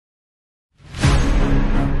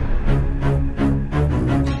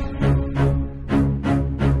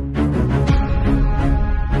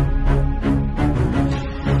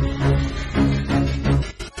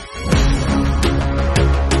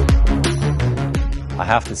I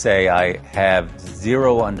have to say I have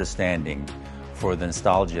zero understanding for the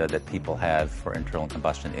nostalgia that people have for internal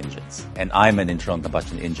combustion engines. And I'm an internal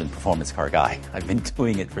combustion engine performance car guy. I've been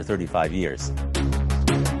doing it for 35 years.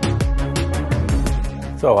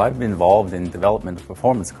 So I've been involved in development of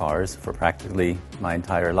performance cars for practically my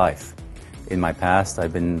entire life. In my past,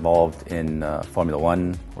 I've been involved in Formula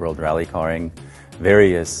One, World Rally Carring,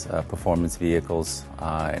 various performance vehicles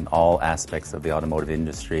in all aspects of the automotive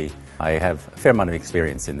industry. I have a fair amount of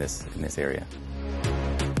experience in this area.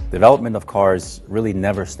 Development of cars really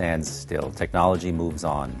never stands still. Technology moves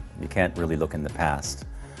on. You can't really look in the past.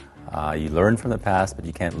 You learn from the past, but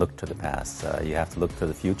you can't look to the past. You have to look to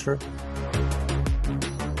the future.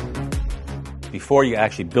 Before you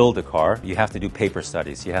actually build a car, you have to do paper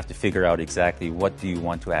studies. You have to figure out exactly what do you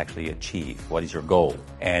want to actually achieve. What is your goal?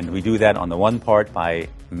 And we do that on the one part by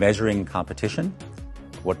measuring competition.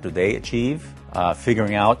 What do they achieve?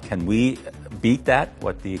 Figuring out, can we beat that,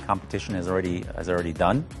 what the competition has already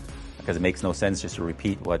done? Because it makes no sense just to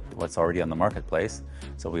repeat what's already on the marketplace.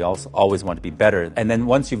 So we also always want to be better. And then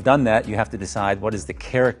once you've done that, you have to decide what is the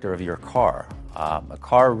character of your car. A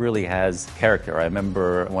car really has character. I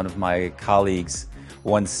remember one of my colleagues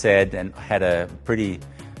once said, and had a pretty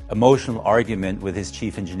emotional argument with his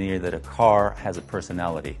chief engineer, that a car has a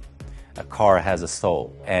personality. A car has a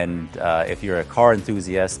soul. And if you're a car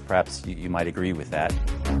enthusiast, perhaps you might agree with that.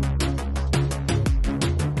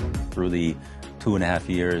 Through the 2.5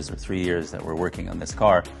 years or 3 years that we're working on this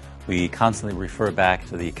car, we constantly refer back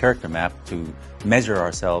to the character map to measure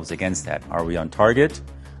ourselves against that. Are we on target,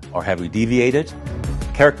 or have we deviated?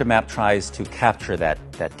 Character map tries to capture that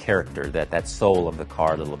character, that soul of the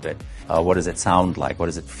car a little bit. What does it sound like? What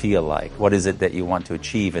does it feel like? What is it that you want to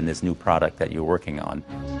achieve in this new product that you're working on?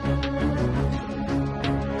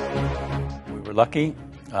 We were lucky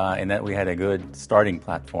in that we had a good starting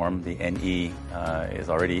platform. The NE is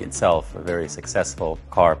already itself a very successful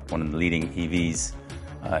car, one of the leading EVs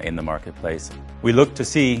in the marketplace. We look to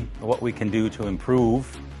see what we can do to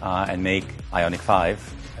improve and make IONIQ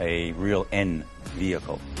 5 a real N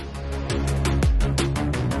vehicle.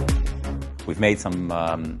 We've made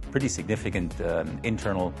some pretty significant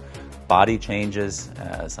internal body changes,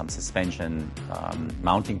 some suspension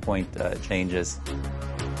mounting point changes,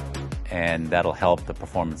 and that'll help the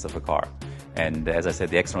performance of the car. And as I said,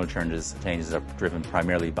 the external changes are driven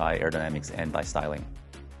primarily by aerodynamics and by styling.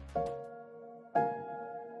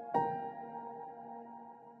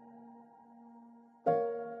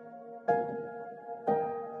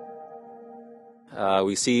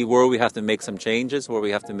 We see where we have to make some changes, where we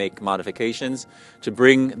have to make modifications to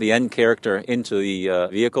bring the N character into the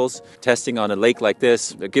vehicles. Testing on a lake like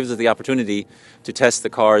this, it gives us the opportunity to test the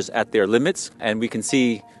cars at their limits, and we can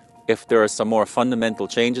see if there are some more fundamental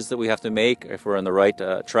changes that we have to make, if we're on the right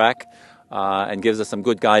track, and gives us some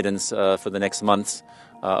good guidance for the next months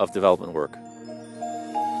of development work.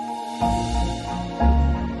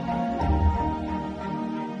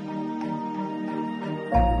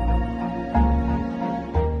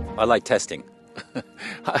 I like testing.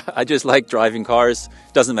 I just like driving cars.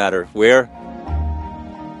 Doesn't matter where.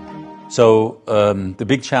 So the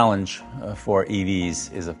big challenge for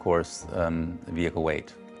EVs is, of course, vehicle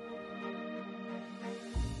weight.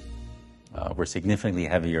 We're significantly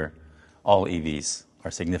heavier. All EVs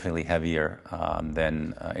are significantly heavier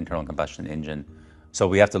than internal combustion engine. So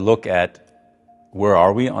we have to look at where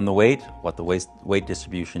are we on the weight, what the weight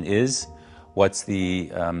distribution is, what's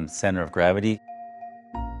the center of gravity.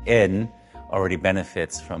 N already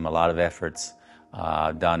benefits from a lot of efforts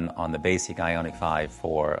done on the basic IONIQ 5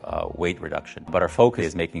 for weight reduction. But our focus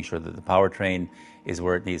is making sure that the powertrain is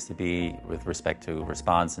where it needs to be with respect to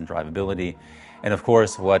response and drivability. And of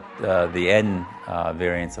course, what the N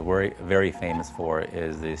variants are very famous for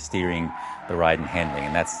is the steering, the ride and handling,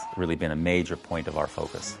 and that's really been a major point of our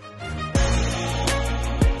focus.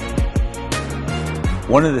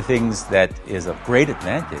 One of the things that is of great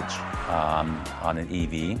advantage on an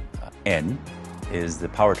EV, N, is the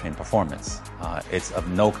powertrain performance. It's of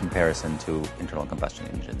no comparison to internal combustion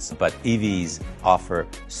engines. But EVs offer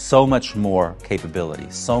so much more capability,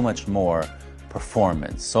 so much more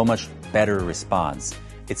performance, so much better response.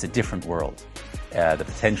 It's a different world. The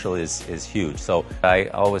potential is huge. So I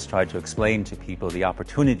always try to explain to people the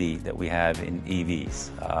opportunity that we have in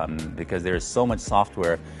EVs because there's so much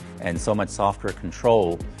software and so much software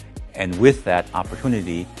control, and with that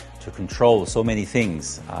opportunity to control so many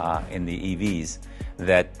things in the EVs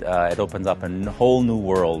that it opens up a whole new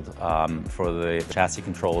world for the chassis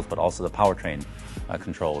controls, but also the powertrain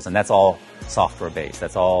controls. And that's all software based.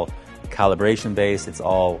 That's all calibration based. It's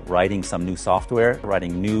all writing some new software,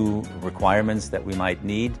 writing new requirements that we might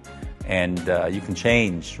need and you can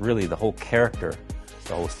change really the whole character,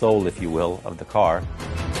 the whole soul, if you will, of the car.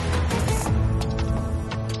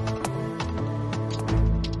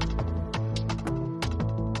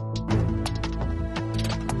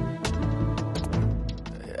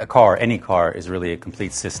 A car, any car, is really a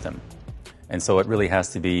complete system. And so it really has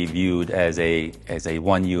to be viewed as a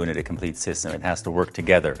one unit, a complete system. It has to work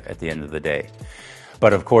together at the end of the day.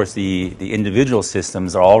 But of course, the individual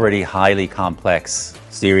systems are already highly complex.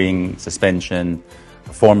 Steering, suspension,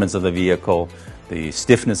 performance of the vehicle, the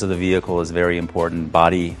stiffness of the vehicle is very important.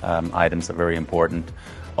 Body items are very important.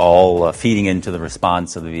 All feeding into the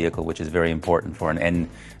response of the vehicle, which is very important for an N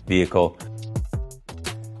vehicle.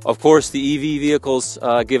 Of course, the EV vehicles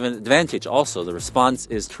give an advantage also. The response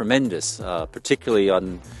is tremendous, particularly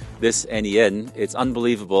on this NEN. It's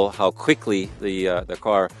unbelievable how quickly the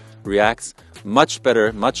car reacts, much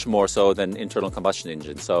better, much more so than internal combustion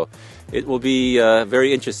engine. So it will be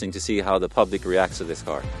very interesting to see how the public reacts to this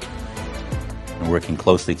car. We're working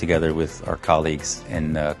closely together with our colleagues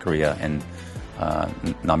in Korea and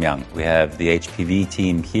Namyang. We have the HPV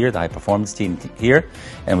team here, the high performance team here,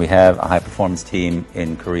 and we have a high performance team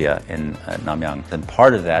in Korea, in Namyang. And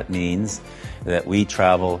part of that means that we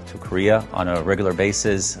travel to Korea on a regular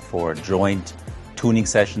basis for joint tuning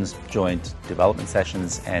sessions, joint development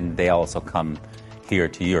sessions, and they also come here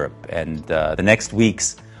to Europe. And the next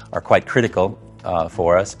weeks are quite critical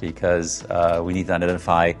for us because we need to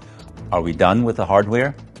identify, are we done with the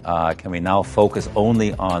hardware? Can we now focus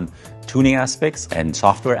only on tuning aspects and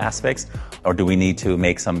software aspects, or do we need to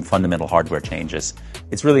make some fundamental hardware changes?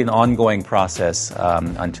 It's really an ongoing process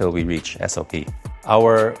until we reach SOP.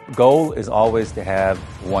 Our goal is always to have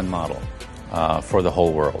one model for the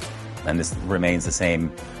whole world, and this remains the same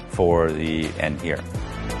for the N here.